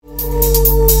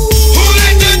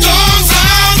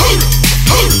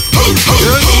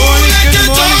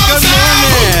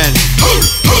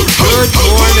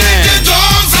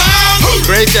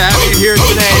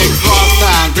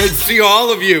see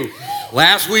all of you.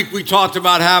 Last week we talked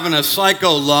about having a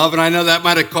psycho love, and I know that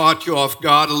might have caught you off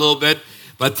guard a little bit,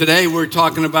 but today we're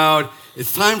talking about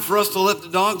it's time for us to let the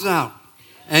dogs out.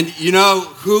 And you know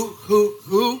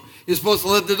who is supposed to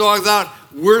let the dogs out?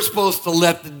 We're supposed to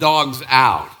let the dogs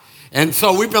out. And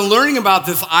so we've been learning about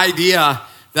this idea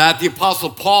that the Apostle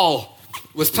Paul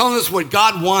was telling us what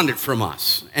God wanted from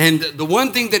us. And the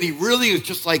one thing that he really is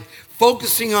just like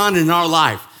focusing on in our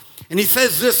life. And he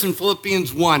says this in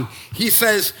Philippians 1. He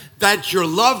says that your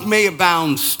love may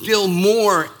abound still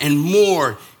more and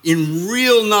more in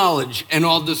real knowledge and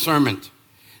all discernment.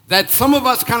 That some of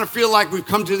us kind of feel like we've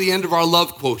come to the end of our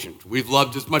love quotient. We've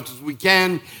loved as much as we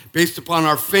can based upon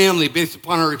our family, based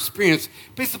upon our experience,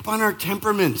 based upon our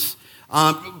temperaments.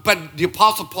 But the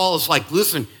Apostle Paul is like,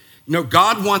 listen,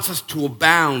 God wants us to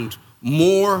abound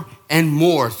more and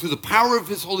more through the power of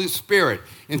his Holy Spirit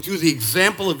and through the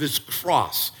example of his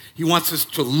cross. He wants us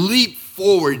to leap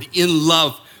forward in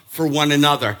love for one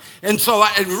another. And so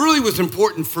it really was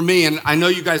important for me, and I know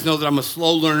you guys know that I'm a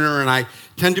slow learner and I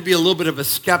tend to be a little bit of a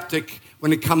skeptic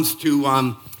when it comes to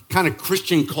kind of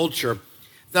Christian culture,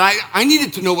 that I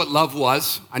needed to know what love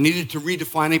was. I needed to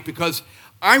redefine it because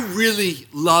I really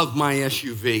love my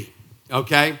SUV,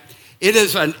 okay? It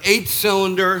is an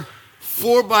 8-cylinder,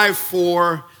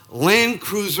 4x4 Land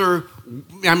Cruiser.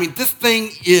 I mean, this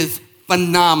thing is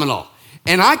phenomenal.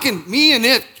 And I can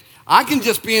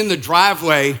just be in the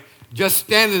driveway, just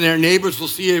standing there. Neighbors will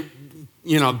see it,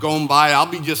 going by. I'll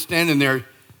be just standing there,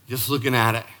 just looking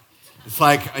at it. It's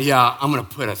like, yeah, I'm going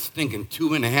to put a stinking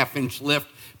 2.5-inch lift,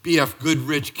 BF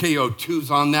Goodrich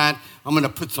KO2s on that. I'm going to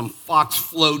put some Fox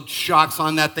Float shocks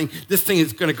on that thing. This thing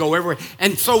is going to go everywhere.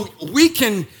 And so we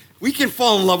can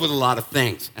fall in love with a lot of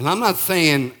things. And I'm not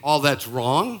saying all that's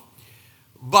wrong.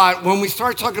 But when we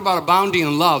start talking about abounding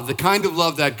in love, the kind of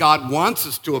love that God wants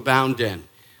us to abound in,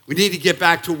 we need to get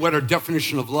back to what our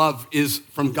definition of love is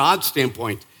from God's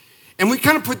standpoint. And we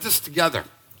kind of put this together.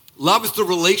 Love is the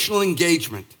relational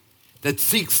engagement that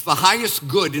seeks the highest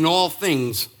good in all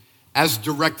things as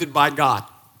directed by God.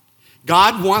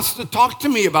 God wants to talk to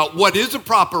me about what is a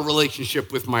proper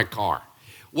relationship with my car,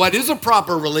 what is a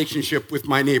proper relationship with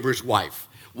my neighbor's wife,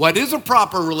 what is a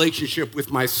proper relationship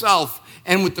with myself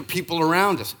and with the people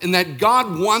around us, and that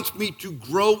God wants me to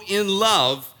grow in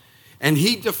love, and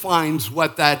he defines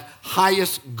what that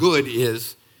highest good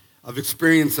is of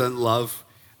experience and love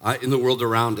in the world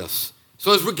around us.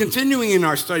 So as we're continuing in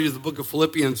our study of the book of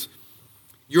Philippians,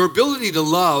 your ability to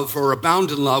love or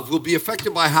abound in love will be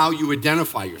affected by how you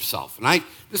identify yourself. And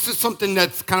this is something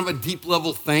that's kind of a deep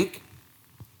level think,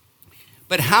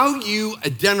 but how you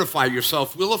identify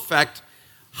yourself will affect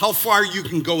how far you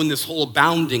can go in this whole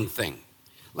abounding thing.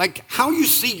 Like how you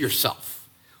see yourself,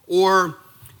 or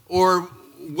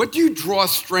what do you draw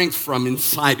strength from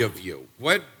inside of you?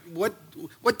 What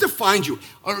defines you?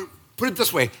 Or put it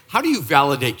this way, how do you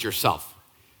validate yourself?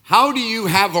 How do you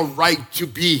have a right to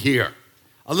be here?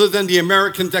 Other than the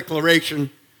American Declaration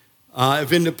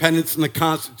of Independence and the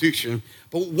Constitution,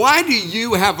 but why do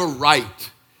you have a right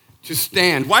to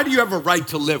stand? Why do you have a right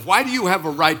to live? Why do you have a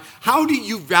right? How do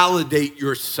you validate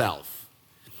yourself?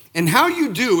 And how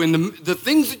you do, and the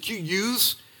things that you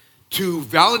use to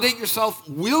validate yourself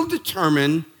will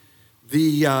determine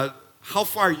how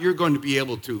far you're going to be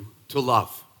able to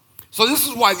love. So this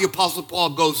is why the Apostle Paul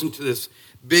goes into this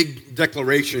big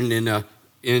declaration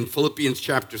in Philippians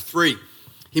chapter 3.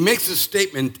 He makes this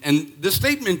statement, and this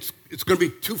statement is going to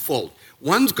be twofold.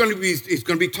 He's going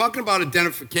to be talking about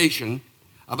identification,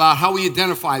 about how he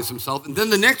identifies himself, and then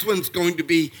the next one's going to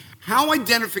be how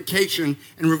identification,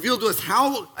 and reveal to us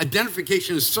how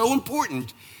identification is so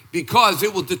important because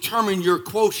it will determine your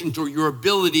quotient or your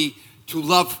ability to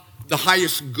love the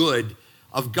highest good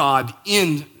of God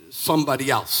in somebody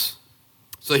else.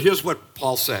 So here's what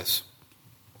Paul says.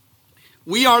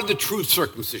 We are the true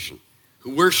circumcision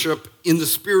who worship in the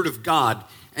Spirit of God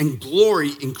and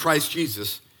glory in Christ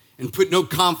Jesus and put no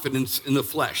confidence in the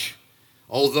flesh.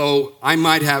 Although I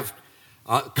might have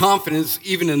confidence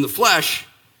even in the flesh,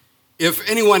 if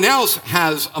anyone else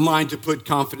has a mind to put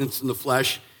confidence in the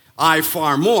flesh, I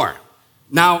far more.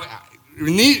 Now,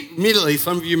 immediately,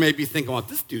 some of you may be thinking, well,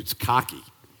 this dude's cocky,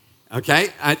 okay?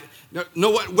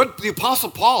 What the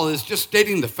Apostle Paul is just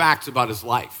stating the facts about his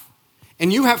life.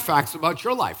 And you have facts about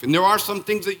your life. And there are some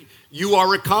things that you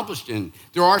are accomplished in.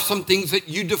 There are some things that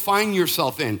you define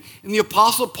yourself in. And the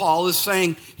Apostle Paul is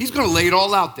saying, he's going to lay it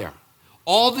all out there.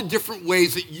 All the different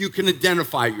ways that you can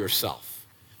identify yourself.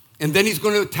 And then he's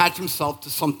going to attach himself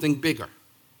to something bigger.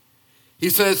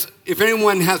 He says, if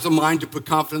anyone has a mind to put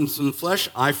confidence in the flesh,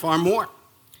 I far more.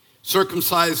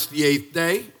 Circumcised the 8th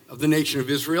day of the nation of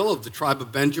Israel, of the tribe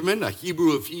of Benjamin, a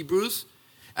Hebrew of Hebrews.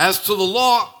 As to the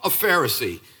law, a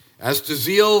Pharisee. As to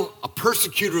zeal, a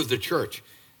persecutor of the church.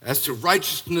 As to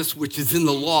righteousness which is in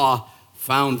the law,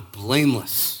 found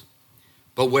blameless.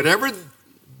 But whatever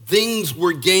things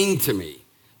were gained to me,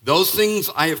 those things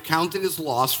I have counted as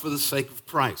loss for the sake of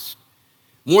Christ.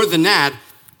 More than that,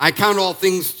 I count all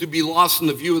things to be lost in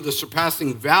the view of the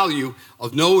surpassing value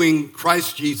of knowing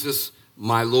Christ Jesus,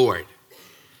 my Lord.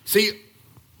 See,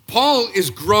 Paul is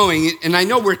growing, and I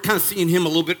know we're kind of seeing him a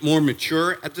little bit more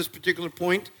mature at this particular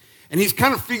point, and he's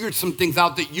kind of figured some things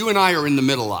out that you and I are in the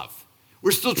middle of.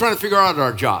 We're still trying to figure out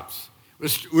our jobs.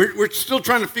 We're still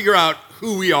trying to figure out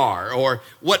who we are or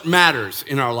what matters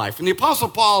in our life. And the Apostle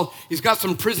Paul, he's got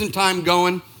some prison time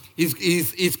going.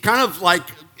 He's kind of like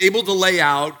able to lay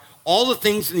out all the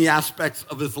things and the aspects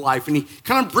of his life, and he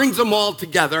kind of brings them all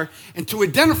together and to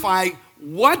identify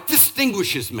what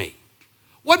distinguishes me,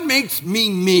 what makes me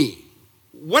me,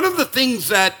 what are the things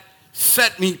that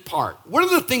set me apart, what are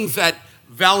the things that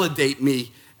validate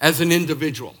me as an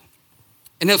individual.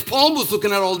 And as Paul was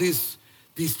looking at all these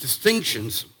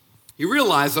distinctions, he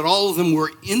realized that all of them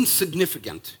were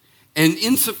insignificant and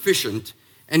insufficient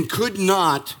and could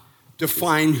not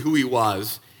define who he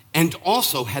was, and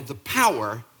also had the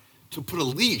power to put a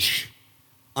leash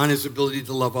on his ability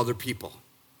to love other people.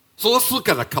 So let's look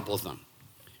at a couple of them.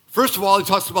 First of all, he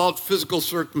talks about physical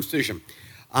circumcision.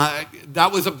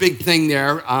 That was a big thing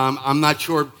there. I'm not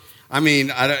sure. I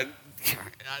mean,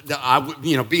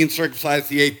 being circumcised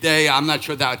the 8th day, I'm not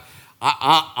sure that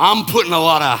I'm putting a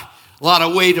lot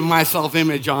of weight in my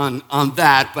self-image on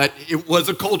that, but it was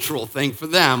a cultural thing for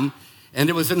them, and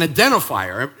it was an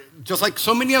identifier, just like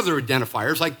so many other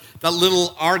identifiers, like that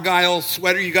little Argyle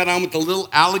sweater you got on with the little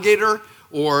alligator,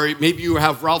 or maybe you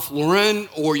have Ralph Lauren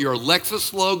or your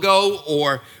Lexus logo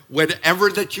or whatever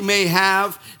that you may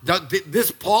have. This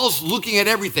Paul's looking at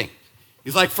everything.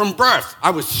 He's like, from birth,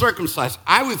 I was circumcised.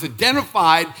 I was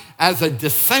identified as a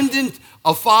descendant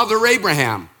of Father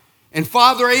Abraham. And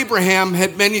Father Abraham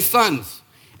had many sons.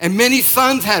 And many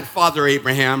sons had Father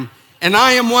Abraham, and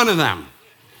I am one of them.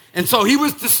 And so he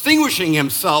was distinguishing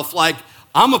himself like,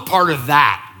 I'm a part of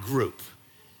that group.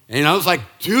 And I was like,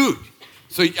 dude.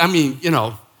 So, I mean,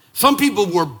 some people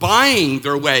were buying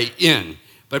their way in,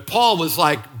 but Paul was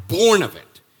like born of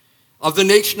it, of the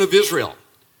nation of Israel,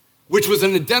 which was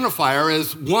an identifier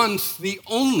as once the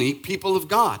only people of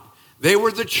God. They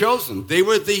were the chosen. They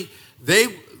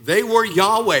were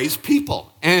Yahweh's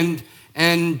people, and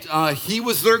he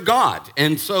was their God.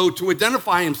 And so to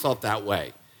identify himself that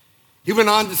way, he went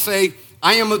on to say,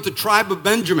 I am of the tribe of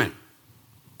Benjamin.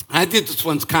 I think this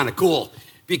one's kind of cool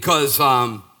because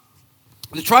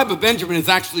the tribe of Benjamin is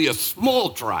actually a small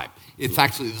tribe. It's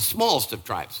actually the smallest of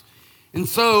tribes. And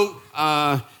so,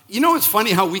 it's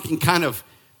funny how we can kind of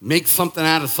make something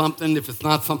out of something if it's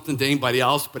not something to anybody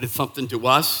else, but it's something to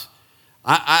us.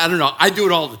 I don't know. I do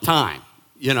it all the time.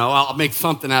 I'll make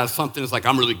something out of something. It's like,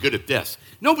 I'm really good at this.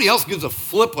 Nobody else gives a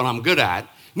flip what I'm good at.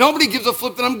 Nobody gives a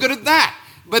flip that I'm good at that.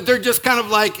 But they're just kind of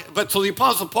like, so the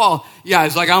Apostle Paul,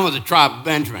 he's like, I'm of the tribe of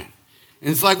Benjamin. And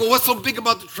it's like, well, what's so big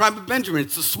about the tribe of Benjamin?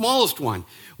 It's the smallest one.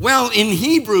 Well, in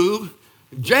Hebrew,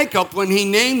 Jacob, when he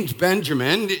named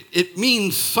Benjamin, it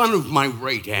means son of my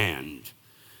right hand.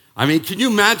 I mean, can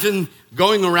you imagine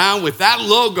going around with that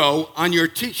logo on your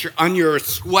t-shirt, on your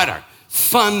sweater?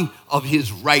 Son of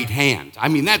his right hand. I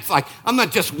mean, that's like, I'm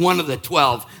not just one of the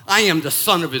 12. I am the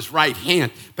son of his right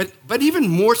hand. But even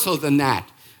more so than that,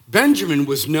 Benjamin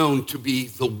was known to be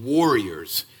the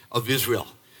warriors of Israel.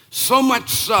 So much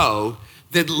so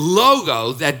that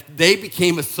logo that they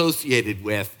became associated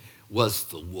with was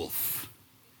the wolf.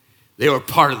 They were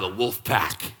part of the wolf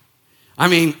pack. I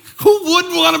mean, who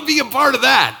wouldn't want to be a part of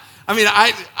that? I mean,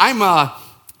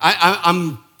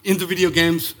 I'm into video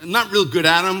games. I'm not real good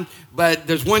at them, but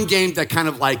there's one game that kind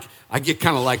of like, I get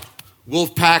kind of like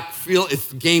wolf pack feel. It's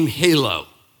the game Halo.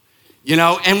 And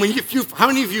how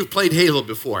many of you have played Halo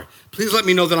before? Please let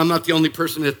me know that I'm not the only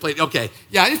person that's played. Okay,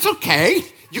 yeah, it's okay.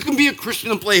 You can be a Christian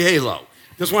and play Halo.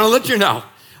 Just want to let you know.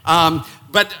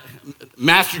 But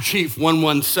Master Chief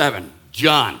 117,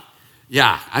 John,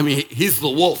 I mean, he's the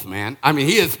wolf, man. I mean,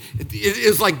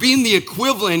 it's like being the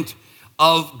equivalent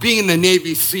of being a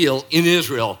Navy SEAL in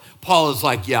Israel. Paul is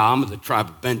like, I'm of the tribe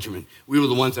of Benjamin. We were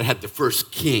the ones that had the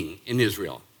first king in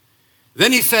Israel.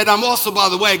 Then he said, I'm also, by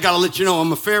the way, got to let you know,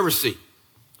 I'm a Pharisee.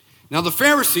 Now, the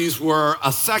Pharisees were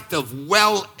a sect of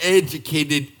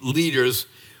well-educated leaders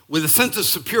with a sense of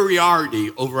superiority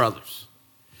over others.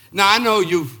 Now, I know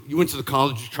you went to the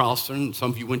College of Charleston.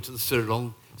 Some of you went to the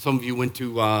Citadel. Some of you went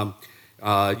to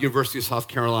University of South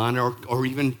Carolina or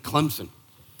even Clemson.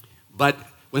 But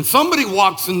When somebody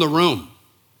walks in the room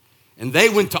and they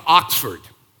went to Oxford,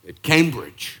 at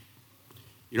Cambridge,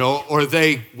 or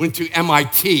they went to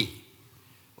MIT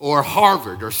or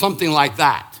Harvard or something like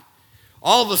that,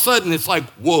 all of a sudden it's like,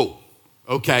 whoa,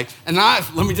 okay. And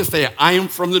let me just say, I am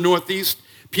from the Northeast.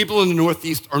 People in the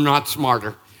Northeast are not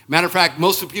smarter. Matter of fact,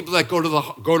 most of the people that go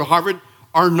to Harvard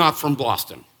are not from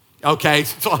Boston. Okay,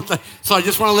 so I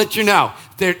just want to let you know,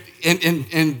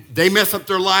 and they mess up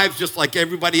their lives just like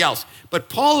everybody else. But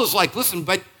Paul is like, listen,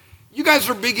 but you guys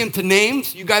are big into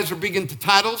names. You guys are big into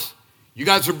titles. You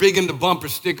guys are big into bumper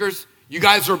stickers. You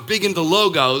guys are big into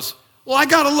logos. Well, I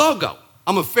got a logo.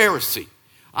 I'm a Pharisee.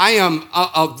 I am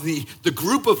of the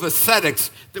group of ascetics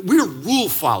that we're rule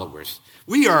followers.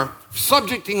 We are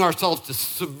subjecting ourselves to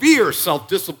severe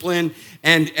self-discipline,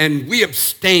 and we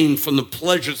abstain from the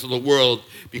pleasures of the world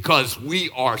because we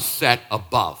are set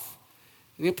above.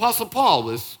 And the Apostle Paul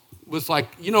was like,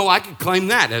 I could claim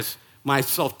that as my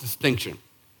self-distinction.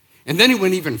 And then he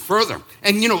went even further.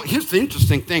 And here's the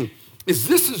interesting thing, is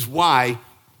this is why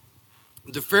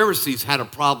the Pharisees had a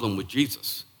problem with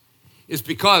Jesus, is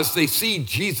because they see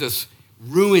Jesus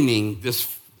ruining this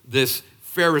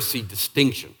Pharisee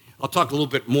distinction. I'll talk a little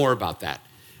bit more about that.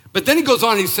 But then he goes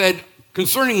on, he said,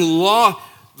 concerning the law,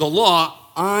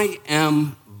 I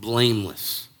am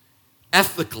blameless.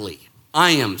 Ethically,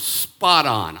 I am spot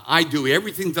on. I do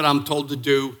everything that I'm told to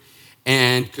do,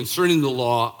 and concerning the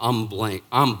law, I'm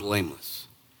blameless.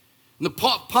 And the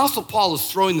Apostle Paul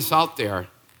is throwing this out there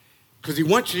because he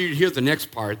wants you to hear the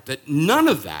next part, that none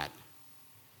of that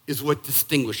is what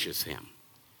distinguishes him.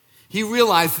 He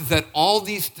realizes that all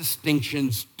these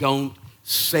distinctions don't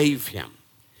save him.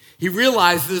 He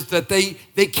realizes that they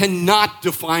cannot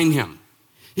define him.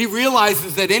 He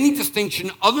realizes that any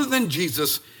distinction other than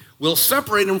Jesus will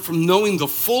separate him from knowing the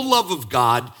full love of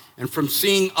God and from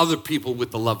seeing other people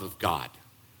with the love of God.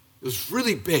 It was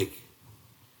really big.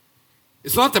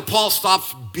 It's not that Paul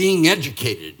stops being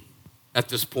educated at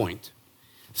this point.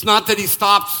 It's not that he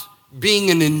stops being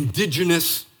an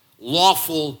indigenous,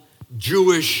 lawful,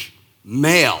 Jewish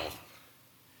male.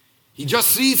 He just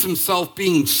sees himself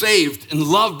being saved and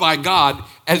loved by God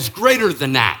as greater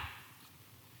than that.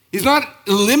 He's not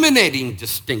eliminating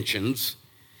distinctions.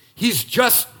 He's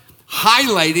just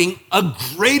highlighting a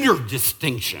greater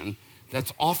distinction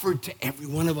that's offered to every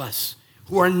one of us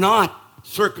who are not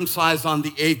circumcised on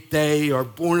the 8th day or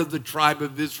born of the tribe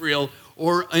of Israel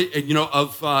or,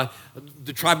 of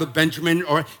the tribe of Benjamin.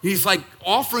 Or he's like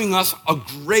offering us a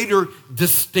greater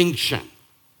distinction.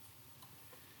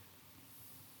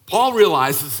 Paul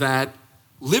realizes that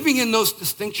living in those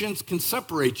distinctions can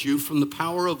separate you from the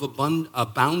power of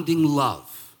abounding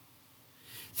love.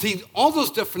 See, all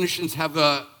those definitions have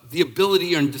the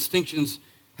ability, and distinctions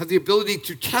have the ability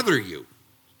to tether you,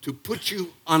 to put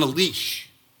you on a leash.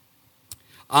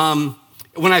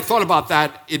 When I thought about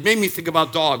that, it made me think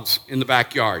about dogs in the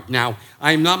backyard. Now,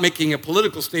 I am not making a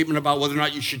political statement about whether or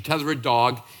not you should tether a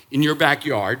dog in your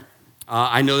backyard.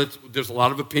 I know that there's a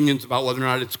lot of opinions about whether or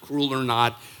not it's cruel or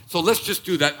not. So let's just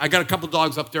do that. I got a couple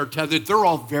dogs up there tethered. They're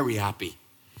all very happy.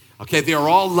 Okay, they are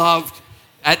all loved.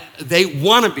 They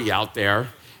want to be out there.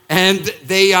 And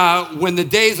they, when the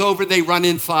day's over, they run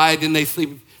inside and they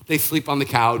sleep on the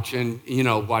couch and,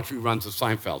 watch reruns of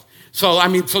Seinfeld. So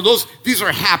these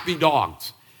are happy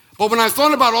dogs. But when I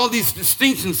thought about all these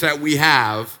distinctions that we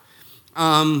have,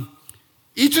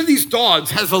 each of these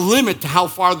dogs has a limit to how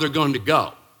far they're going to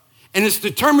go. And it's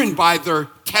determined by their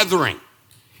tethering.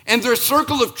 And their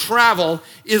circle of travel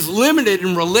is limited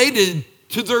and related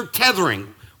to their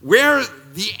tethering, where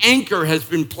the anchor has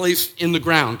been placed in the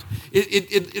ground.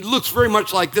 It looks very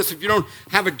much like this. If you don't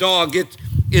have a dog,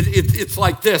 it's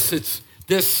like this.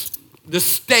 The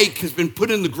stake has been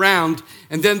put in the ground,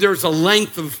 and then there's a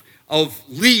length of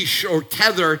leash or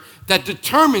tether that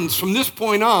determines from this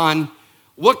point on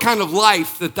what kind of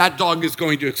life that dog is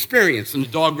going to experience. And the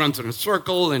dog runs in a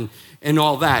circle and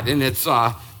all that. And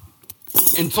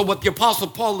so what the Apostle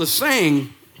Paul is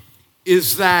saying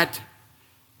is that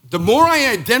the more I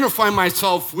identify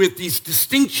myself with these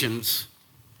distinctions,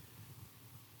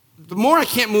 the more I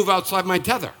can't move outside my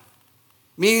tether.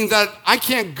 Meaning that I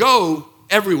can't go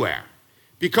everywhere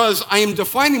because I am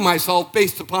defining myself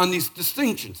based upon these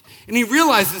distinctions. And he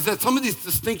realizes that some of these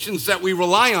distinctions that we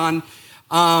rely on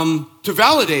to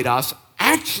validate us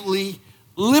actually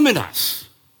limit us.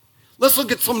 Let's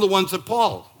look at some of the ones that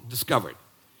Paul discovered.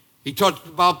 He talked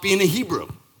about being a Hebrew.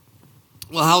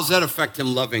 Well, how does that affect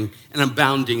him loving and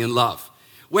abounding in love?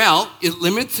 Well, it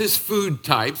limits his food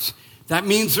types. That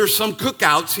means there's some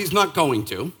cookouts he's not going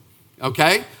to,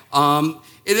 okay?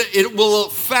 It will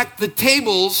affect the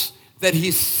tables that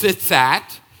he sits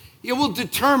at. It will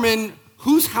determine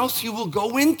whose house he will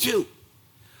go into.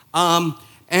 And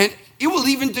it will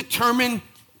even determine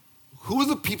who are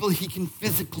the people he can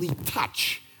physically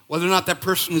touch, whether or not that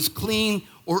person is clean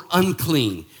or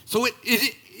unclean. So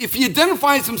if he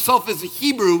identifies himself as a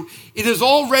Hebrew, it has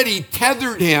already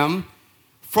tethered him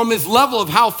from his level of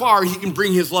how far he can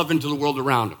bring his love into the world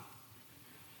around him.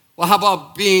 Well, how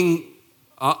about being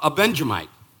a Benjamite?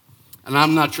 And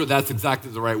I'm not sure that's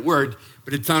exactly the right word,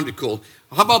 but it sounded cool.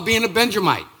 How about being a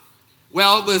Benjamite?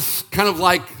 Well, it was kind of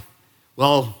like,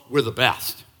 well, we're the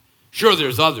best. Sure,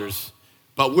 there's others,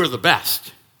 but we're the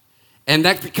best. And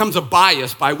that becomes a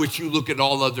bias by which you look at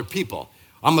all other people.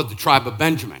 I'm of the tribe of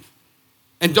Benjamin.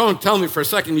 And don't tell me for a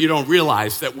second you don't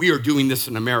realize that we are doing this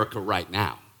in America right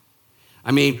now.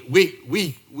 I mean,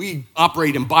 we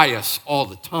operate in bias all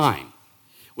the time.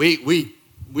 We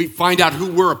find out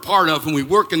who we're a part of, and we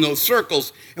work in those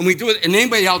circles, and we do it. And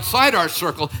anybody outside our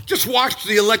circle, just watch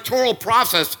the electoral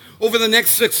process over the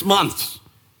next 6 months.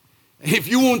 If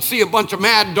you won't see a bunch of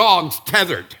mad dogs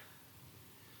tethered.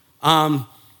 And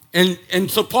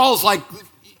so Paul's like,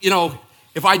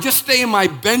 if I just stay in my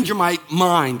Benjamite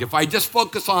mind, if I just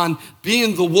focus on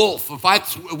being the wolf, if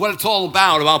that's what it's all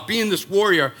about being this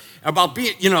warrior, about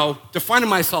being, defining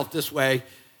myself this way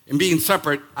and being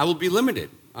separate, I will be limited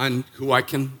on who I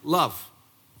can love.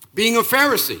 Being a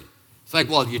Pharisee, it's like,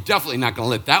 well, you're definitely not going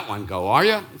to let that one go, are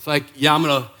you? It's like, yeah, I'm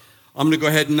gonna go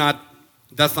ahead and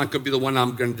that's not going to be the one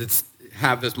I'm going to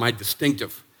have as my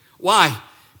distinctive. Why?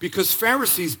 Because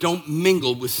Pharisees don't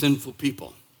mingle with sinful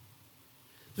people.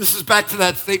 This is back to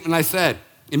that statement I said.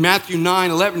 In Matthew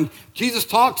 9:11, Jesus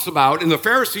talks about, and the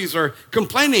Pharisees are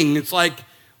complaining. It's like,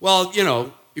 well,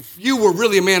 if you were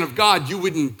really a man of God, you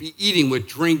wouldn't be eating with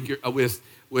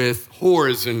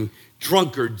whores and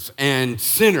drunkards and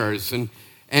sinners.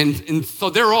 And so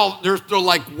they're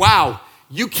like, wow,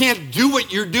 you can't do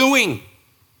what you're doing.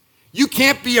 You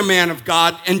can't be a man of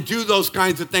God and do those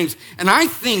kinds of things. And I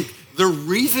think the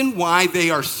reason why they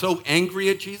are so angry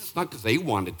at Jesus, not because they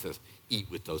wanted to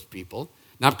eat with those people,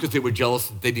 not because they were jealous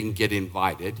that they didn't get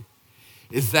invited,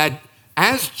 is that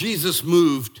as Jesus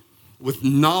moved with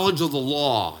knowledge of the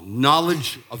law,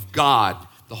 knowledge of God,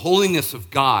 the holiness of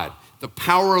God, the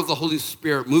power of the Holy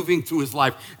Spirit moving through his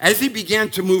life, as he began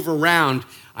to move around,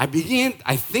 I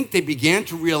think they began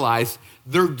to realize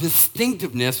their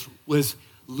distinctiveness was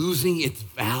losing its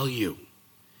value.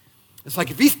 It's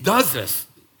like, if he does this,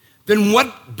 then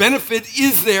what benefit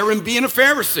is there in being a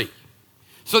Pharisee?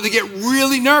 So they get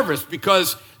really nervous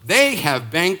because they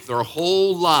have banked their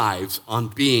whole lives on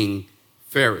being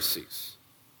Pharisees.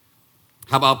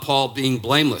 How about Paul being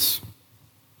blameless?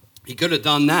 He could have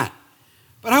done that.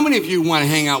 But how many of you want to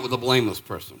hang out with a blameless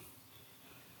person?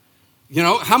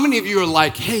 How many of you are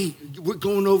like, hey, we're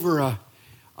going over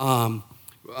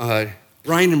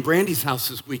Brian and Brandy's house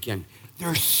this weekend.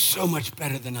 They're so much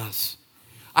better than us.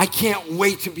 I can't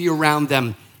wait to be around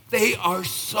them. They are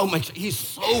so much, he's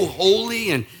so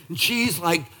holy, and she's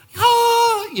like,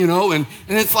 and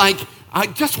it's like, I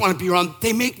just want to be around.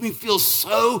 They make me feel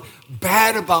so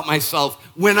bad about myself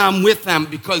when I'm with them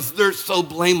because they're so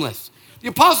blameless. The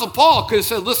Apostle Paul could have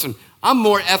said, listen, I'm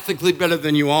more ethically better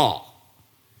than you all.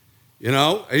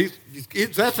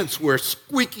 His ethics were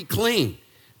squeaky clean.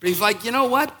 But he's like, you know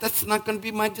what? That's not going to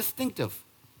be my distinctive.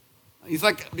 He's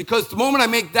like, because the moment I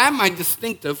make that my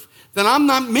distinctive, then I'm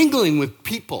not mingling with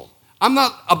people. I'm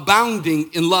not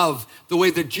abounding in love the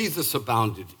way that Jesus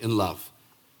abounded in love.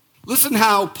 Listen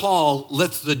how Paul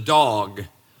lets the dog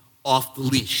off the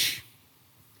leash.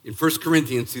 In 1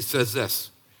 Corinthians, he says this,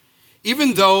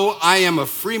 even though I am a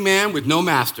free man with no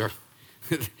master,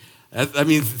 that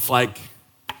means it's like,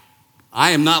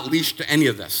 I am not leashed to any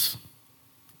of this.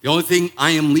 The only thing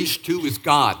I am leashed to is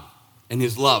God and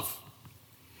his love.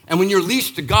 And when you're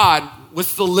leashed to God,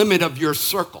 what's the limit of your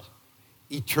circle?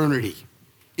 Eternity.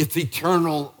 It's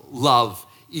eternal love,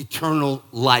 eternal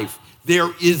life.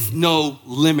 There is no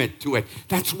limit to it.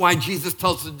 That's why Jesus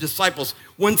tells the disciples,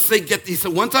 once they get these, so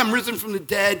once I'm risen from the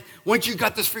dead, once you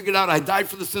got this figured out, I died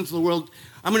for the sins of the world,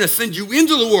 I'm going to send you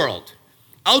into the world,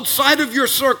 outside of your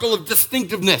circle of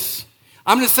distinctiveness.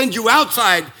 I'm going to send you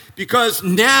outside because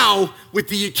now, with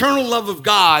the eternal love of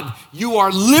God, you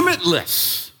are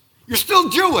limitless. You're still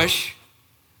Jewish,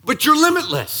 but you're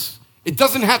limitless. It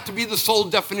doesn't have to be the sole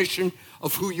definition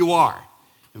of who you are.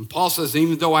 And Paul says,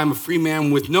 even though I'm a free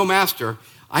man with no master,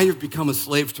 I have become a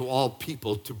slave to all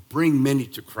people to bring many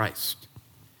to Christ.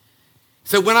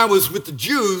 So when I was with the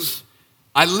Jews,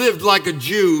 I lived like a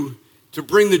Jew to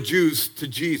bring the Jews to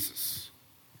Jesus.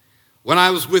 When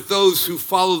I was with those who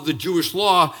followed the Jewish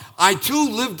law, I too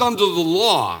lived under the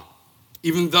law.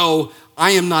 Even though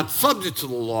I am not subject to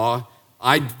the law,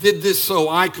 I did this so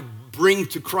I could bring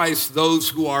to Christ those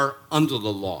who are under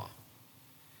the law.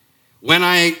 When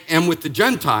I am with the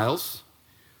Gentiles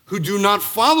who do not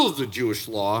follow the Jewish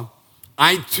law,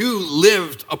 I too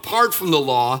lived apart from the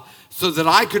law so that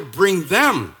I could bring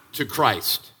them to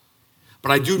Christ. But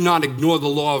I do not ignore the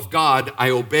law of God. I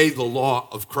obey the law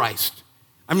of Christ.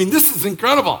 I mean, this is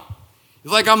incredible.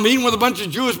 It's like I'm meeting with a bunch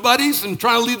of Jewish buddies and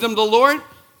trying to lead them to the Lord.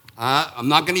 I'm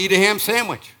not going to eat a ham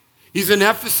sandwich. He's in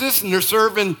Ephesus and they're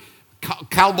serving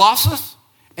kielbasa,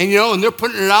 and they're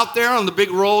putting it out there on the big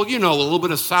roll, a little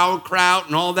bit of sauerkraut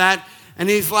and all that. And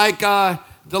he's like, they're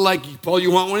like, Paul,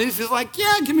 you want one of these? He's like,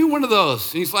 yeah, give me one of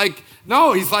those. And he's like,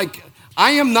 no,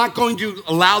 I am not going to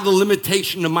allow the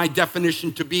limitation of my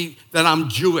definition to be that I'm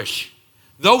Jewish.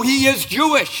 Though he is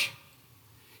Jewish,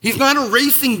 he's not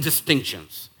erasing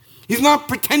distinctions. He's not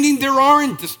pretending there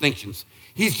aren't distinctions.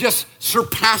 He's just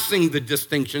surpassing the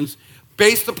distinctions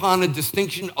based upon a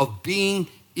distinction of being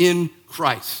in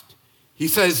Christ. He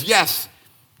says, yes,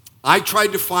 I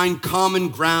tried to find common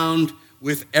ground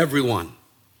with everyone,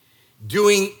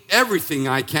 doing everything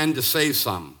I can to save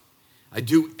some. I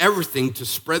do everything to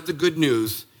spread the good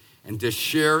news and to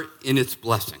share in its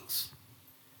blessings.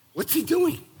 What's he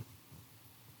doing?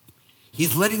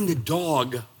 He's letting the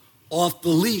dog off the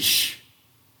leash.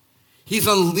 He's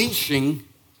unleashing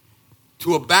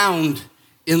to abound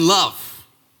in love.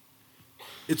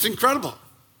 It's incredible.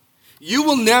 You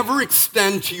will never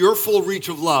extend to your full reach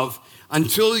of love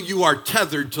until you are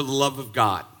tethered to the love of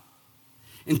God.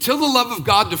 Until the love of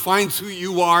God defines who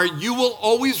you are, you will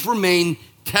always remain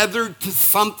tethered to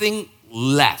something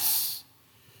less,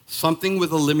 something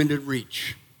with a limited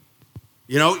reach.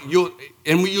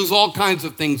 And we use all kinds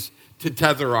of things to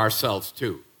tether ourselves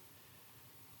to.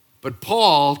 But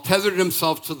Paul tethered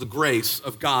himself to the grace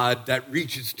of God that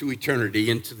reaches to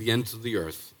eternity and to the ends of the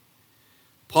earth.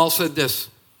 Paul said this,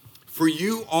 "For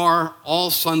you are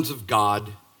all sons of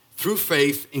God through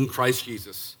faith in Christ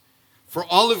Jesus. For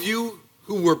all of you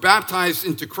who were baptized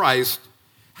into Christ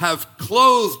have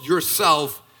clothed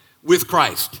yourself with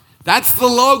Christ." That's the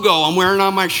logo I'm wearing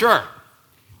on my shirt.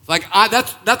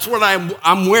 That's what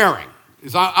I'm wearing.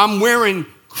 I'm wearing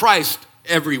Christ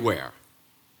everywhere.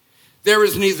 There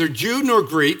is neither Jew nor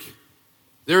Greek.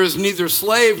 There is neither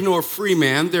slave nor free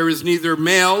man. There is neither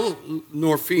male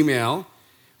nor female.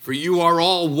 For you are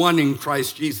all one in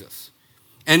Christ Jesus.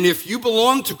 And if you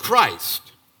belong to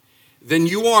Christ, then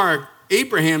you are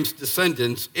Abraham's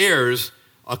descendants, heirs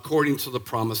according to the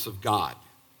promise of God.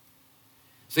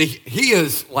 See, he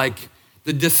is like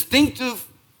the distinctive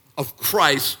of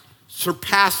Christ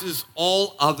surpasses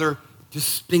all other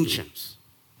distinctions.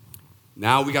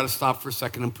 Now we got to stop for a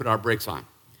second and put our brakes on.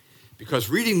 Because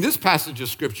reading this passage of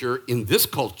Scripture in this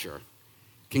culture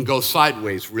can go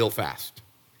sideways real fast.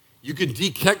 You can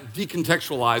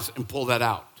decontextualize and pull that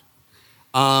out.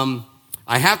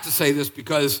 I have to say this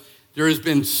because there has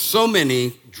been so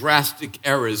many drastic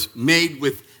errors made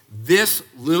with this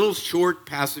little short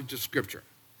passage of Scripture.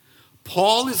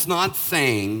 Paul is not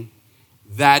saying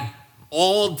that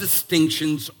all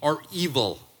distinctions are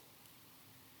evil.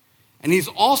 And he's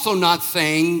also not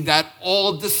saying that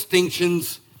all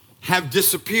distinctions have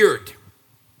disappeared.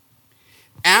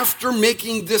 After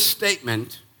making this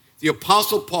statement, the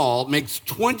Apostle Paul makes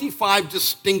 25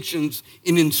 distinctions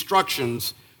in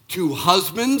instructions to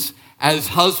husbands,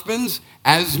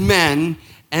 as men,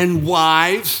 and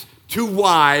wives, to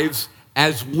wives,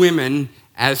 as women,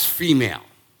 as female.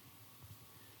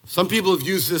 Some people have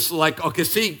used this like, okay,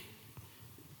 see,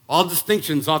 all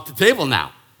distinctions off the table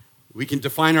now. We can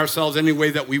define ourselves any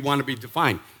way that we want to be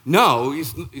defined. No,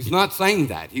 he's not saying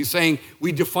that. He's saying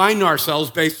we define ourselves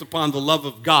based upon the love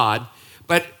of God.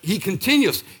 But he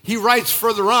continues. He writes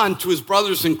further on to his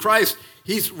brothers in Christ.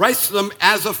 He writes to them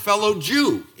as a fellow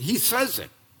Jew. He says it.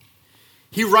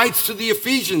 He writes to the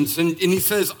Ephesians and he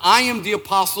says, I am the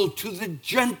apostle to the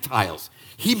Gentiles.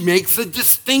 He makes a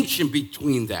distinction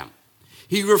between them.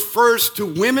 He refers to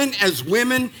women as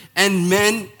women and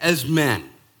men as men.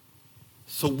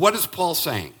 So what is Paul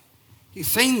saying? He's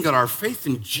saying that our faith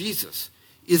in Jesus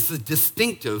is the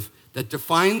distinctive that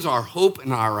defines our hope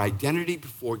and our identity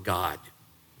before God.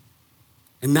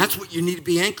 And that's what you need to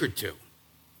be anchored to.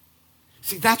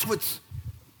 See,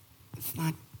 it's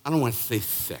not, I don't want to say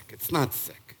sick. It's not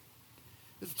sick.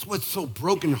 It's what's so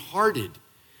brokenhearted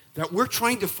that we're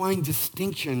trying to find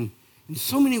distinction in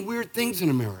so many weird things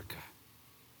in America.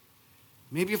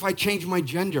 Maybe if I change my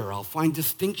gender, I'll find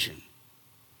distinction.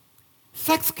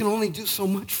 Sex can only do so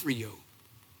much for you.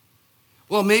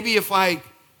 Well, maybe if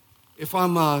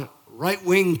I'm a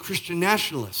right-wing Christian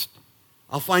nationalist,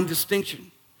 I'll find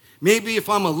distinction. Maybe if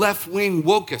I'm a left-wing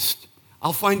wokeist,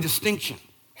 I'll find distinction.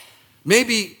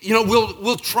 Maybe,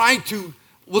 we'll try to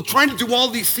do all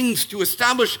these things to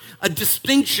establish a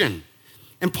distinction.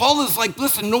 And Paul is like,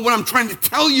 listen, no, what I'm trying to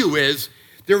tell you is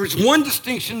there is one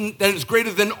distinction that is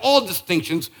greater than all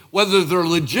distinctions, whether they're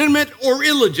legitimate or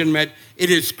illegitimate. It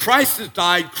is Christ has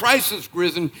died, Christ has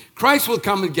risen, Christ will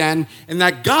come again, and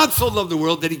that God so loved the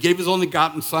world that he gave his only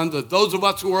begotten Son, that those of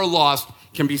us who are lost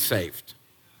can be saved.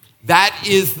 That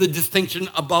is the distinction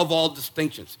above all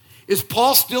distinctions. Is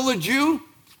Paul still a Jew?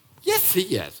 Yes,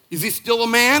 he is. Is he still a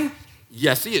man?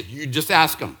 Yes, he is. You just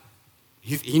ask him.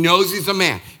 He knows he's a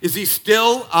man. Is he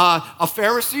still a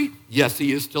Pharisee? Yes,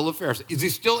 he is still a Pharisee. Is he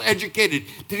still educated?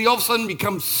 Did he all of a sudden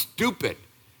become stupid?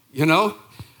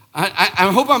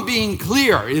 I hope I'm being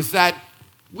clear, is that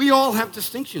we all have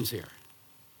distinctions here.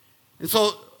 And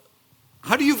so,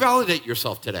 how do you validate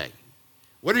yourself today?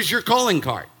 What is your calling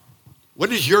card?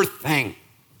 What is your thing?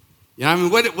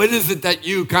 What is it that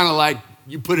you kind of like,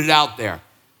 you put it out there?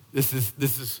 This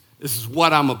is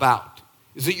what I'm about.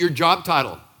 Is it your job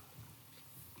title?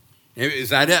 Is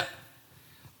that it?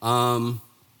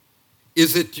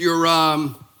 Is it your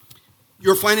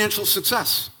financial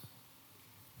success?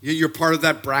 You're part of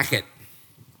that bracket.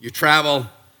 You travel.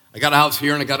 I got a house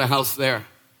here and I got a house there.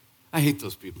 I hate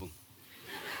those people.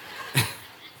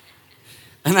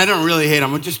 And I don't really hate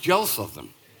them. I'm just jealous of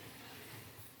them.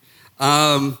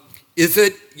 Is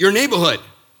it your neighborhood?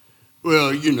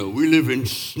 Well, we live in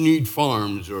Sneed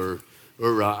Farms or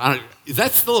is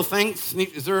that still a thing?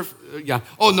 Is there? Yeah.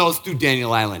 Oh no, let's do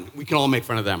Daniel Island. We can all make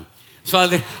fun of them. So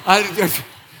I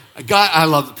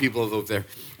love the people over there.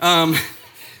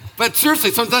 But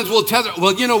seriously, sometimes we'll tell them,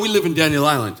 well, we live in Daniel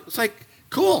Island. It's like,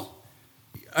 cool.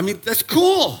 That's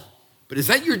cool. But is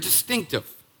that your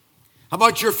distinctive? How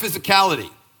about your physicality?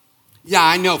 Yeah,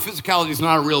 I know, physicality is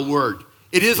not a real word.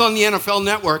 It is on the NFL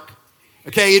Network.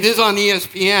 Okay, it is on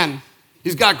ESPN.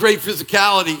 He's got great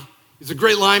physicality. He's a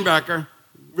great linebacker,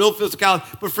 real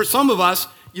physicality. But for some of us,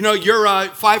 your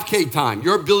 5K time,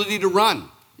 your ability to run,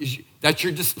 that's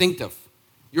your distinctive.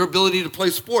 Your ability to play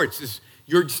sports is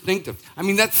your distinctive.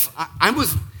 I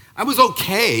was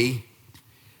okay,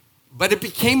 but it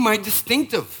became my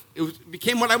distinctive. It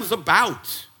became what I was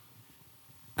about.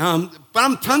 But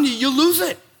I'm telling you, you lose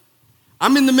it.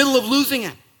 I'm in the middle of losing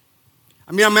it.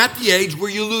 I'm at the age where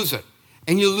you lose it.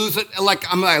 And you lose it, like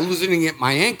I'm losing it at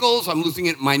my ankles, I'm losing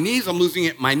it at my knees, I'm losing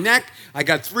it at my neck. I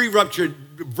got 3 ruptured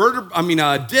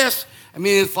discs.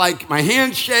 It's like my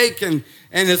hands shake, and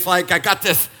it's like I got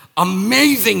this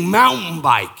amazing mountain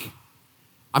bike.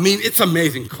 It's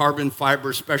amazing. Carbon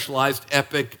fiber, specialized,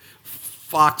 epic,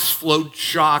 Fox float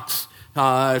shocks,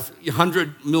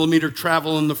 100 millimeter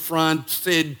travel in the front,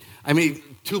 SID,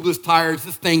 tubeless tires.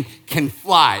 This thing can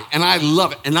fly, and I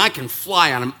love it. And I can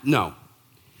fly on them. No.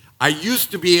 I used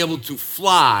to be able to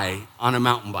fly on a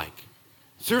mountain bike.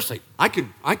 Seriously, I could,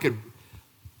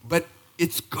 but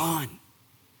it's gone.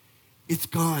 It's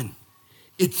gone.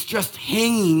 It's just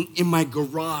hanging in my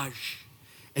garage.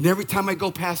 And every time I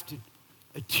go past it,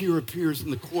 a tear appears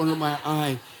in the corner of my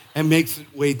eye and makes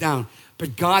its way down.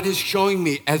 But God is showing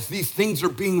me as these things are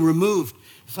being removed,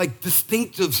 it's like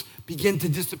distinctives begin to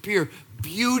disappear.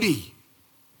 Beauty.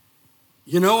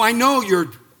 I know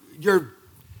you're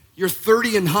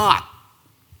 30 and hot,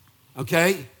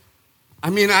 okay?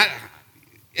 And then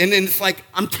it's like,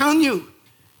 I'm telling you,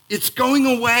 it's going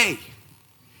away.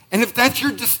 And if that's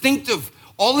your distinctive,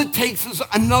 all it takes is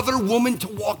another woman to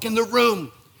walk in the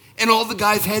room, and all the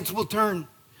guys' heads will turn.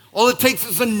 All it takes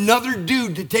is another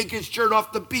dude to take his shirt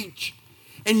off the beach,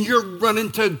 and you're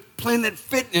running to Planet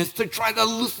Fitness to try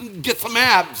to get some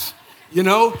abs,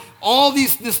 All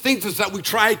these distinctives that we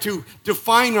try to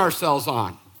define ourselves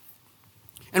on.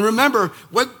 And remember,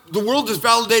 what the world is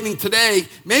validating today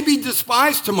may be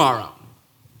despised tomorrow.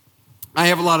 I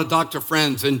have a lot of doctor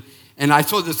friends, and I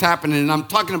saw this happen, and I'm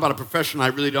talking about a profession I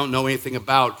really don't know anything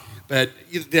about, but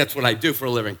that's what I do for a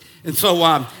living. And so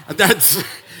in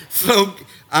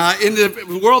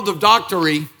the world of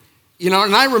doctory, and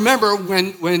I remember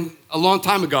when a long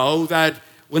time ago that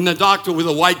when the doctor with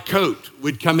a white coat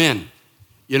would come in,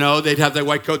 they'd have that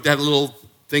white coat, they had a little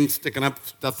thing sticking up,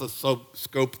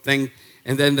 stethoscope thing,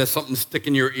 and then there's something stick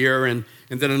in your ear, and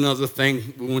then another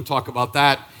thing, we won't talk about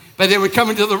that. But they would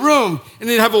come into the room, and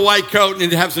they'd have a white coat, and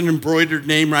it has an embroidered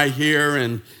name right here,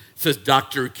 and it says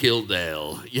Dr.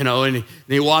 Kildale, and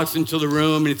he walks into the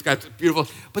room, and it's got this beautiful,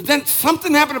 but then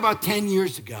something happened about 10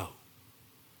 years ago.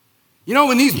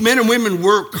 When these men and women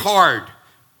work hard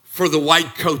for the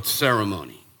white coat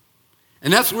ceremony,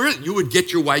 and that's where you would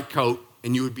get your white coat,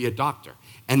 and you would be a doctor,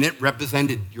 and it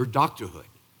represented your doctorhood,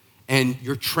 and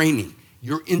your training,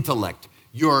 your intellect,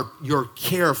 your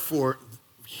care for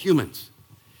humans.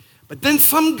 But then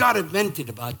some got invented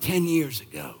about 10 years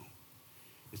ago.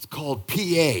 It's called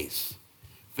PAs,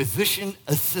 physician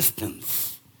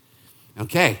assistants.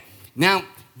 Okay, now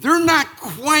they're not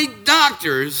quite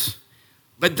doctors,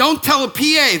 but don't tell a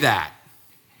PA that.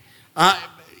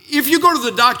 If you go to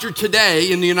the doctor today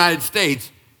in the United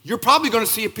States, you're probably going to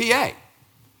see a PA.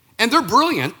 And they're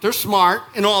brilliant, they're smart,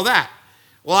 and all that.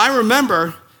 Well, I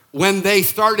remember when they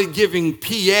started giving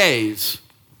PAs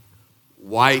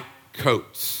white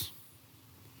coats.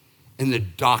 And the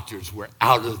doctors were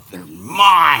out of their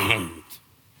mind.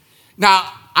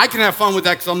 Now, I can have fun with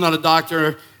that because I'm not a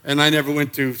doctor and I never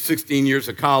went to 16 years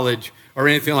of college or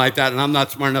anything like that, and I'm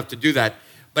not smart enough to do that.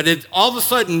 But all of a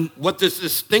sudden, what this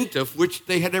distinctive, which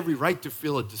they had every right to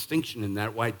feel a distinction in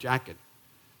that white jacket.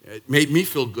 It made me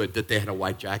feel good that they had a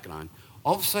white jacket on.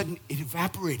 All of a sudden, it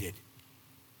evaporated.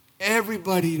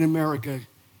 Everybody in America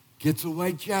gets a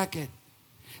white jacket.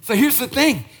 So here's the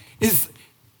thing, is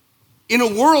in a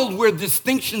world where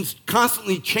distinctions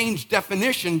constantly change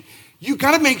definition, you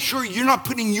got to make sure you're not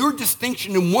putting your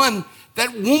distinction in one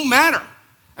that won't matter.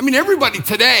 I mean, everybody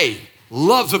today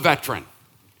loves a veteran.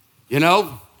 You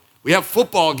know, we have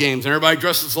football games and everybody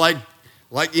dresses like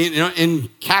in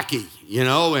khaki,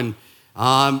 and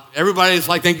everybody's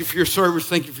like, thank you for your service,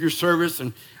 thank you for your service.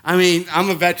 And I mean, I'm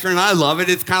a veteran, I love it.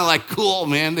 It's kind of like cool,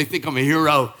 man. They think I'm a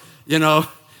hero,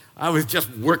 I was just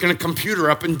working a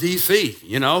computer up in D.C.,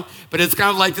 But it's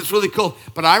kind of like, it's really cool.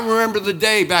 But I remember the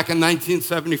day back in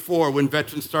 1974 when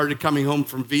veterans started coming home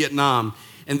from Vietnam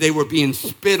and they were being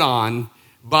spit on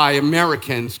by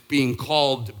Americans being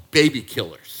called baby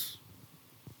killers.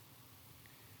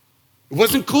 It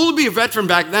wasn't cool to be a veteran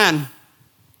back then.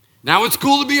 Now it's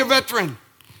cool to be a veteran.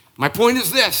 My point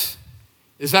is this,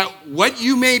 is that what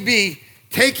you may be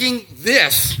taking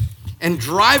this and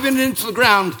driving it into the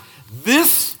ground,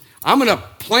 this, I'm going to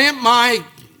plant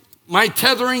my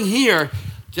tethering here.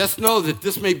 Just know that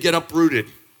this may get uprooted.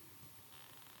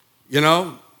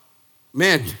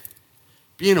 Man,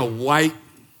 being a white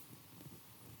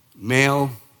male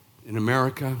in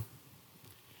America,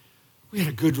 we had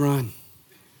a good run.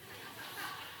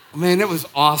 Man, it was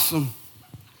awesome.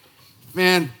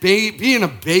 Man, being a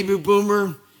baby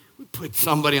boomer, we put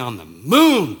somebody on the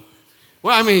moon.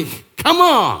 Well, I mean, come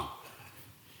on.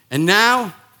 And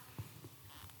now,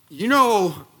 you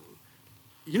know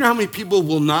how many people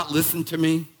will not listen to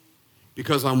me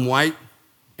because I'm white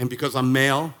and because I'm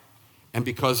male and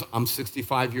because I'm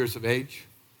 65 years of age?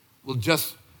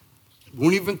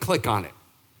 Won't even click on it.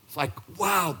 It's like,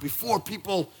 wow, before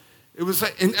people, it was,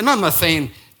 and I'm not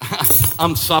saying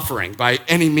I'm suffering by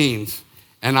any means,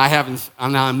 and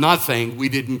I'm not saying we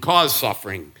didn't cause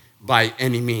suffering by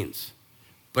any means,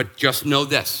 but just know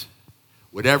this,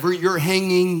 whatever you're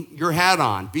hanging your hat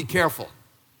on, be careful,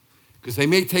 because they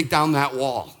may take down that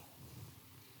wall,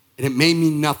 and it may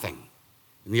mean nothing.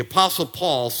 And the Apostle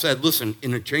Paul said, listen,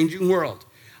 in a changing world,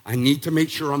 I need to make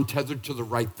sure I'm tethered to the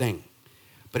right thing.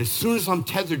 But as soon as I'm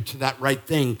tethered to that right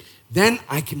thing, then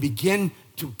I can begin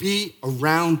to be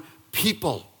around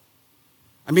people.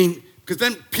 I mean, because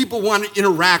then people want to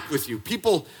interact with you.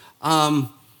 People want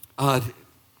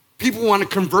to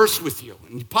converse with you.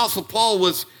 And the Apostle Paul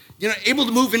was, able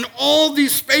to move in all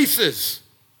these spaces.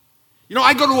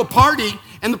 I go to a party,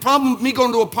 and the problem with me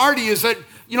going to a party is that,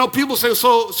 people say,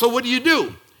 so what do you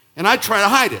do? And I try to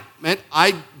hide it. Man,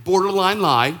 I borderline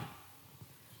lie.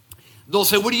 They'll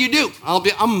say, what do you do?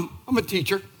 I'm a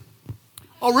teacher.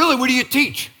 Oh, really? What do you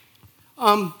teach?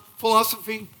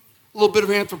 Philosophy, a little bit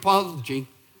of anthropology,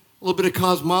 a little bit of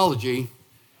cosmology,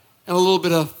 and a little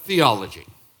bit of theology.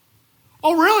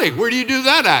 Oh, really? Where do you do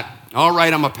that at? All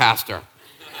right, I'm a pastor.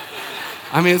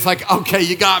 I mean, it's like, okay,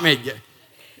 you got me.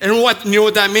 And you know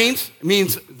what that means? It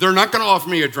means they're not going to offer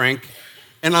me a drink,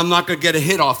 and I'm not going to get a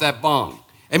hit off that bong.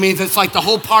 It means it's like the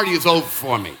whole party is over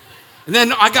for me. And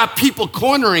then I got people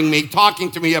cornering me,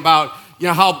 talking to me about,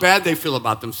 how bad they feel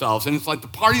about themselves. And it's like the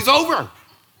party's over.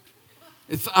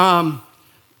 It's,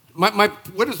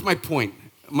 what is my point?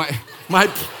 My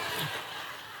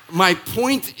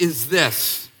point is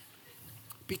this.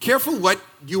 Be careful what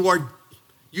you are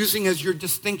using as your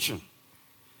distinction.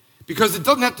 Because it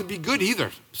doesn't have to be good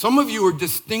either. Some of you are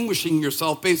distinguishing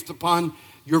yourself based upon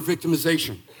your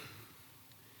victimization.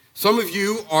 Some of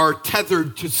you are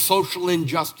tethered to social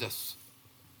injustice.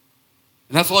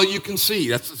 And that's all you can see.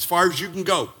 That's as far as you can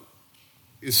go,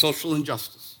 is social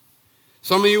injustice.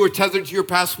 Some of you are tethered to your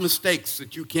past mistakes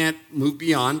that you can't move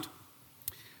beyond.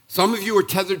 Some of you are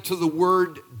tethered to the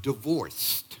word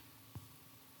divorced.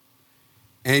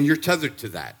 And you're tethered to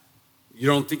that. You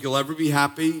don't think you'll ever be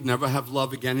happy, never have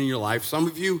love again in your life. Some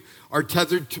of you are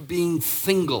tethered to being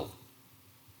single.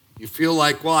 You feel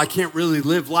like, well, I can't really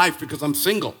live life because I'm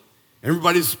single.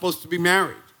 Everybody's supposed to be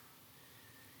married.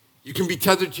 You can be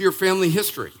tethered to your family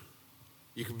history.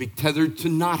 You can be tethered to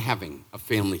not having a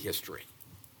family history.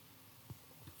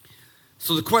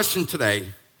 So the question today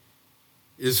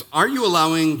is, are you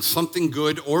allowing something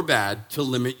good or bad to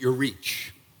limit your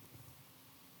reach?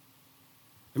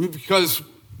 I mean, because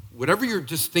whatever your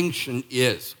distinction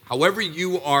is, however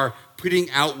you are putting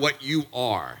out what you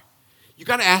are, you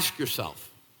got to ask yourself,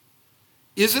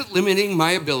 is it limiting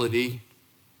my ability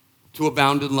to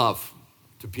abound in love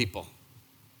to people?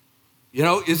 You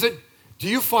know, do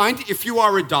you find if you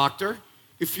are a doctor,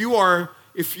 if you are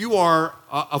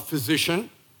a physician,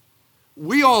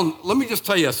 let me just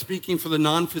tell you, speaking for the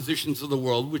non-physicians of the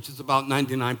world, which is about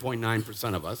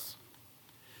 99.9% of us,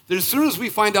 that as soon as we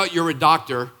find out you're a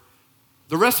doctor,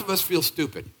 the rest of us feel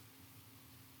stupid.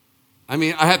 I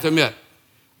mean, I have to admit,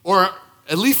 or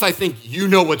at least I think you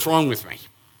know what's wrong with me.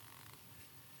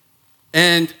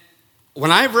 And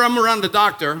whenever I'm around the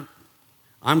doctor,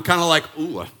 I'm kind of like,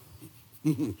 ooh,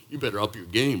 you better up your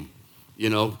game. You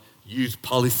know, use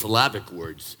polysyllabic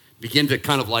words. Begin to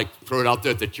kind of like throw it out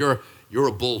there that you're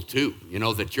a bull too. You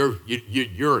know, that you're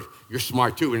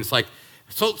smart too. And it's like,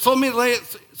 so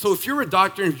if you're a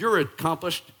doctor and if you're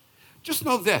accomplished, just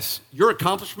know this: your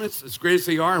accomplishments, as great as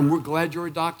they are, and we're glad you're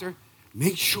a doctor,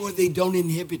 make sure they don't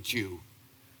inhibit you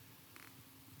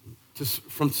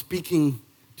from speaking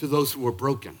to those who are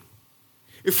broken.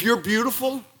 If you're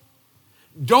beautiful,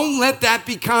 don't let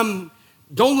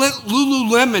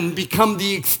Lululemon become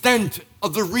the extent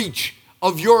of the reach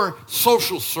of your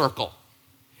social circle.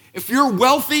 If you're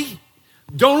wealthy,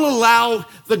 don't allow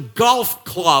the golf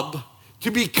club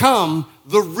to become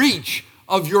the reach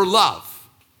of your love.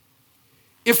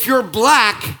 If you're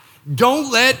black,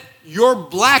 don't let your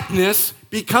blackness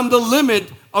become the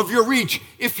limit of your reach.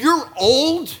 If you're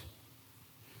old,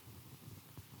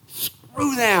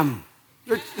 screw them.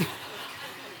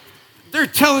 They're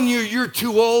telling you you're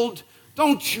too old.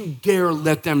 Don't you dare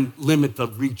let them limit the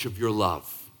reach of your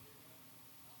love.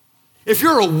 If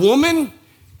you're a woman,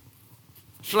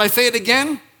 should I say it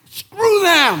again? Screw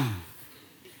them.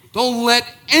 Don't let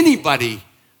anybody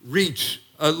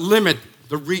limit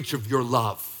the reach of your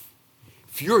love.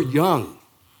 If you're young,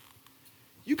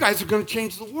 you guys are going to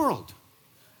change the world.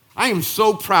 I am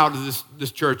so proud of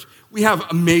this church. We have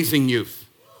amazing youth,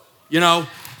 you know,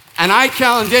 and I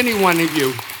challenge any one of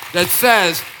you that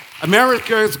says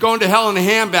America is going to hell in a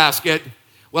handbasket.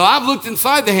 Well, I've looked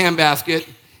inside the handbasket,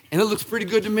 and it looks pretty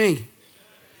good to me.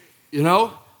 You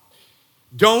know?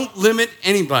 Don't limit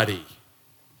anybody,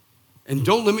 and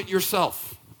don't limit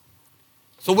yourself.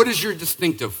 So what is your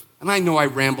distinctive? And I know I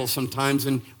ramble sometimes,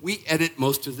 and we edit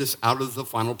most of this out of the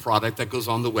final product that goes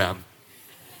on the web.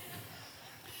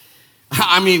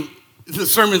 I mean, the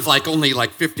sermon's only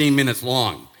 15 minutes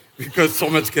long because so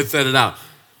much gets edited out.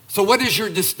 So what is your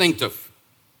distinctive?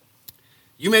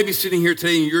 You may be sitting here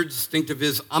today and your distinctive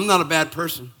is, I'm not a bad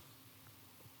person.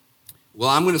 Well,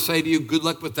 I'm going to say to you, good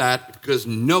luck with that, because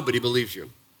nobody believes you.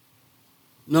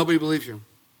 Nobody believes you.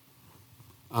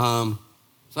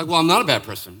 It's like, well, I'm not a bad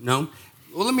person. No.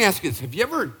 Well, let me ask you this. Have you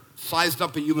ever sized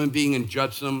up a human being and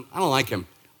judged them? I don't like him.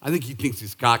 I think he thinks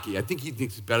he's cocky. I think he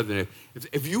thinks he's better than it.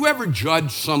 If you ever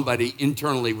judge somebody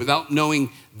internally without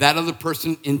knowing that other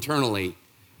person internally,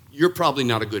 you're probably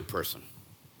not a good person.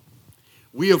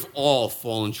 We have all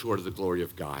fallen short of the glory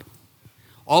of God.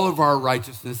 All of our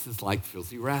righteousness is like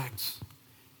filthy rags.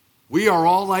 We are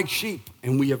all like sheep,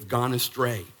 and we have gone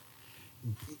astray.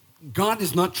 God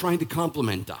is not trying to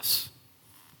compliment us.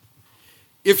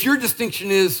 If your distinction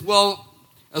is, well,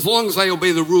 as long as I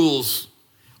obey the rules,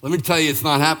 let me tell you, it's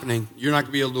not happening. You're not going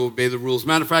to be able to obey the rules.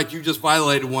 Matter of fact, you just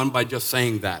violated one by just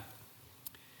saying that.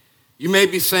 You may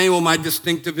be saying, well, my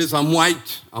distinctive is I'm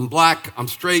white, I'm black, I'm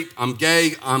straight, I'm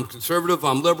gay, I'm conservative,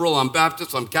 I'm liberal, I'm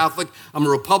Baptist, I'm Catholic, I'm a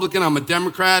Republican, I'm a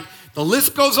Democrat. The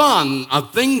list goes on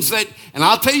of things that, and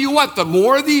I'll tell you what, the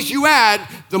more of these you add,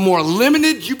 the more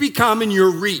limited you become in your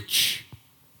reach.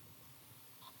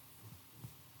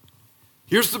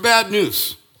 Here's the bad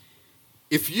news.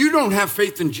 If you don't have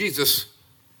faith in Jesus,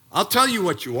 I'll tell you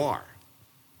what you are.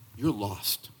 You're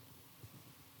lost.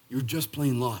 You're just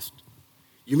plain lost.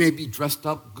 You may be dressed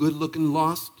up, good-looking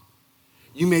lost.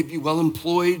 You may be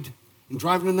well-employed and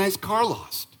driving a nice car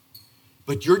lost.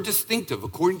 But your distinctive,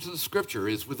 according to the scripture,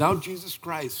 is without Jesus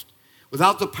Christ,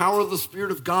 without the power of the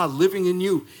Spirit of God living in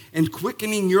you and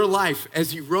quickening your life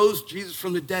as he rose Jesus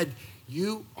from the dead,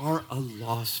 you are a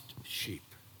lost sheep.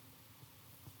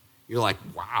 You're like,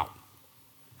 wow,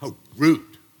 how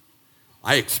rude.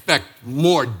 I expect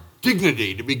more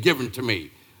dignity to be given to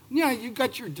me. Yeah, you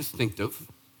got your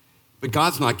distinctive, but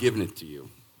God's not giving it to you.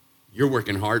 You're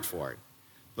working hard for it.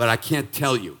 But I can't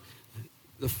tell you.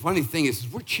 The funny thing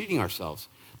is we're cheating ourselves.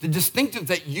 The distinctive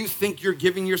that you think you're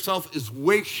giving yourself is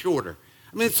way shorter.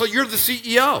 I mean, so you're the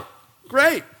CEO.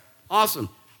 Great. Awesome.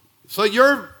 So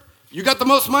you got the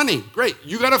most money. Great.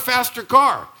 You got a faster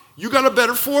car. You got a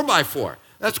better 4x4.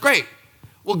 That's great.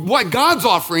 Well, what God's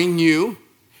offering you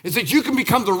is that you can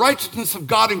become the righteousness of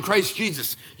God in Christ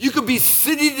Jesus. You could be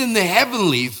seated in the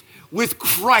heavenlies with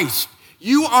Christ.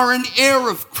 You are an heir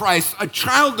of Christ, a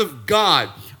child of God,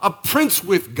 a prince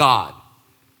with God.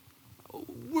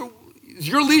 Does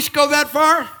your leash go that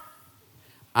far?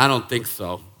 I don't think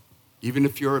so. Even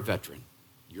if you're a veteran,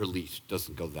 your leash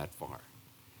doesn't go that far.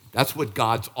 That's what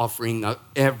God's offering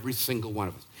every single one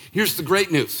of us. Here's the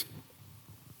great news.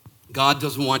 God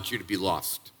doesn't want you to be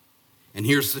lost. And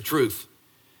here's the truth.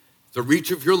 The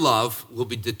reach of your love will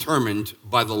be determined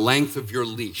by the length of your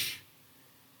leash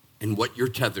and what you're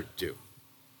tethered to.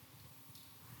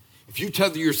 If you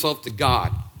tether yourself to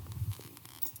God,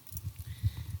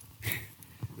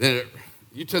 then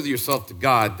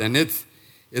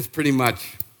it's pretty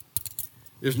much,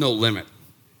 there's no limit.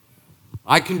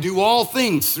 I can do all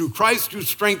things through Christ who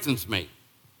strengthens me.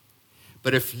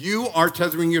 But if you are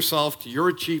tethering yourself to your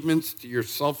achievements, to your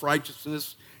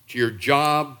self-righteousness, to your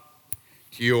job,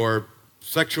 to your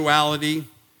sexuality,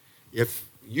 if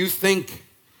you think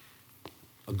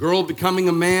a girl becoming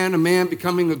a man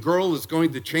becoming a girl is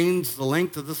going to change the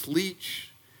length of this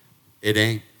leash, it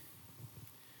ain't.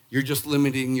 You're just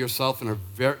limiting yourself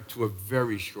to a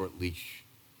very short leash.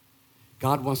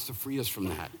 God wants to free us from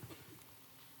that.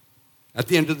 At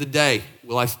the end of the day,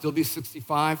 will I still be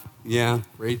 65? Yeah,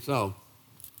 afraid so.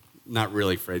 Not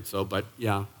really afraid so, but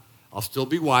yeah. I'll still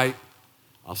be white.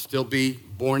 I'll still be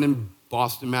born in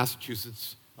Boston,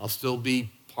 Massachusetts. I'll still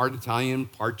be part Italian,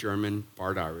 part German,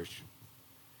 part Irish.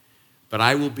 But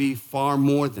I will be far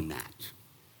more than that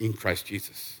in Christ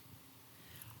Jesus.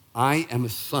 I am a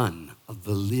son of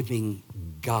the living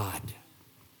God.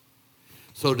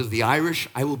 So to the Irish,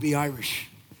 I will be Irish.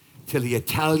 To the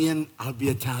Italian, I'll be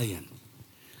Italian.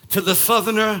 To the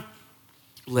Southerner,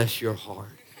 bless your heart.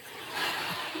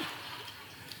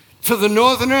 To the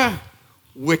Northerner,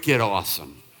 wicked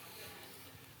awesome.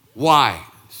 Why?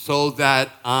 So that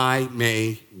I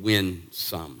may win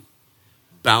some.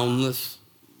 Boundless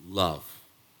love.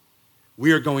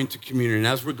 We are going to communion. And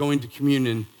as we're going to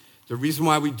communion, the reason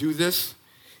why we do this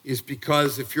is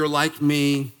because if you're like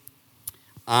me,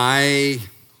 I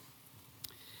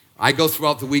go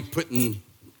throughout the week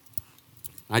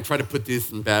I try to put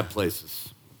these in bad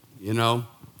places, you know?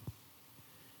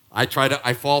 I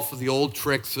fall for the old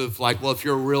tricks of like, well, if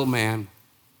you're a real man,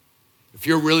 if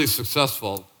you're really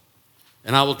successful,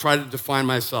 and I will try to define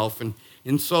myself.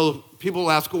 And so people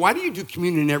will ask, well, why do you do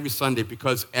communion every Sunday?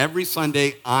 Because every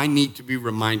Sunday I need to be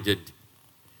reminded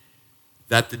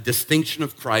that the distinction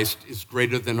of Christ is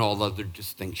greater than all other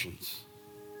distinctions.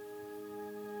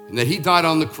 And that he died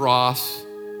on the cross,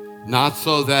 not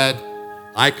so that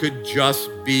I could just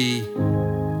be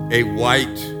a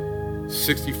white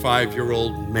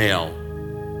 65-year-old male,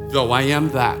 though I am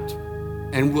that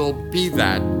and will be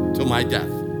that till my death.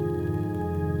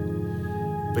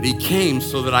 But he came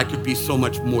so that I could be so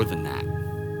much more than that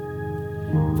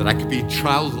I could be a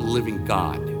child of the living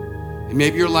God. And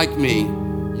maybe you're like me,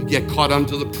 you get caught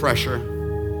under the pressure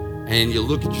and you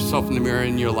look at yourself in the mirror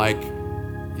and you're like,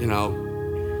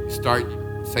 you start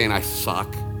saying, I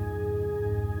suck.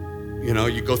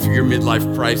 You go through your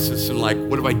midlife crisis and like,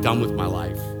 what have I done with my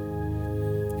life?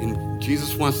 And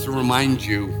Jesus wants to remind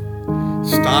you,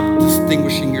 stop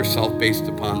distinguishing yourself based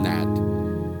upon that.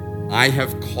 I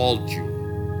have called you.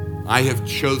 I have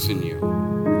chosen you.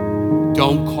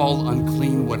 Don't call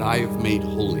unclean what I have made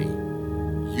holy.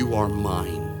 You are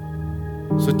mine.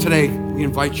 So today, we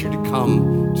invite you to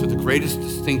come to the greatest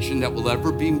distinction that will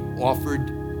ever be offered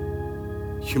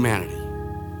humanity,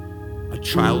 a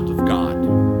child of God.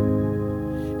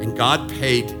 And God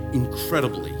paid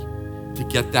incredibly to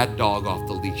get that dog off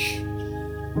the leash.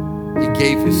 He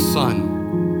gave his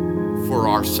son for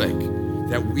our sake,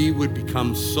 that we would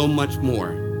become so much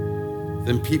more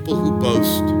than people who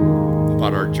boast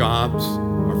about our jobs,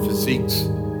 our physiques,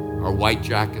 our white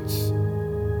jackets,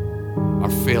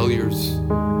 our failures,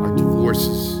 our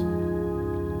divorces,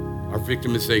 our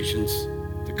victimizations,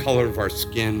 the color of our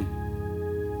skin,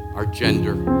 our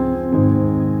gender.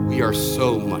 We are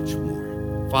so much more.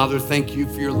 Father, thank you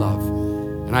for your love.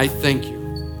 And I thank you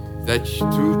that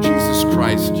through Jesus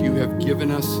Christ, you have given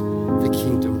us the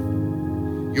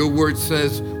kingdom. Your word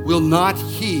says, will not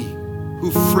he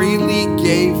who freely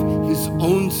gave his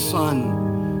own son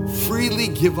freely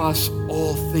give us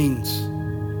all things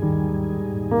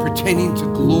pertaining to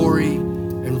glory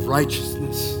and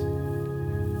righteousness.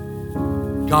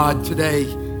 God, today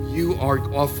you are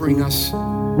offering us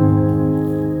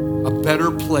a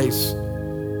better place,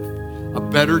 a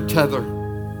better tether,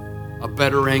 a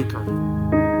better anchor.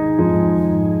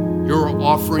 You're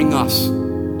offering us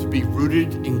to be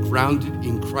rooted and grounded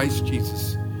in Christ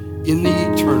Jesus, in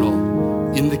the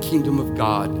eternal, in the kingdom of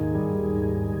God,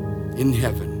 in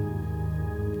heaven,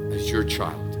 as your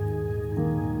child.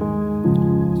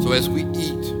 So as we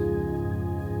eat,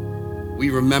 we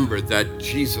remember that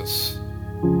Jesus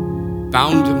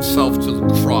bound himself to the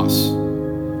cross,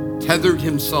 tethered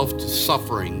himself to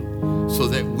suffering so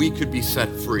that we could be set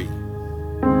free,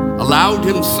 allowed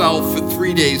himself for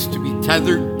 3 days to be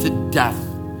tethered to death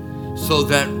so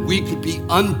that we could be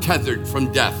untethered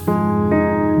from death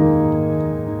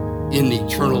in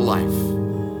eternal life.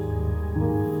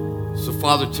 So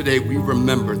Father, today we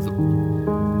remember the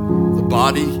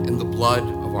body and the blood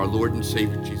of our Lord and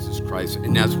Savior Jesus Christ.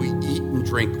 And as we eat and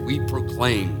drink, we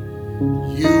proclaim,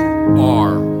 you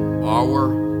are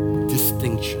our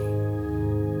distinction.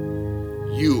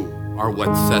 You are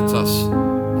what sets us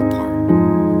apart.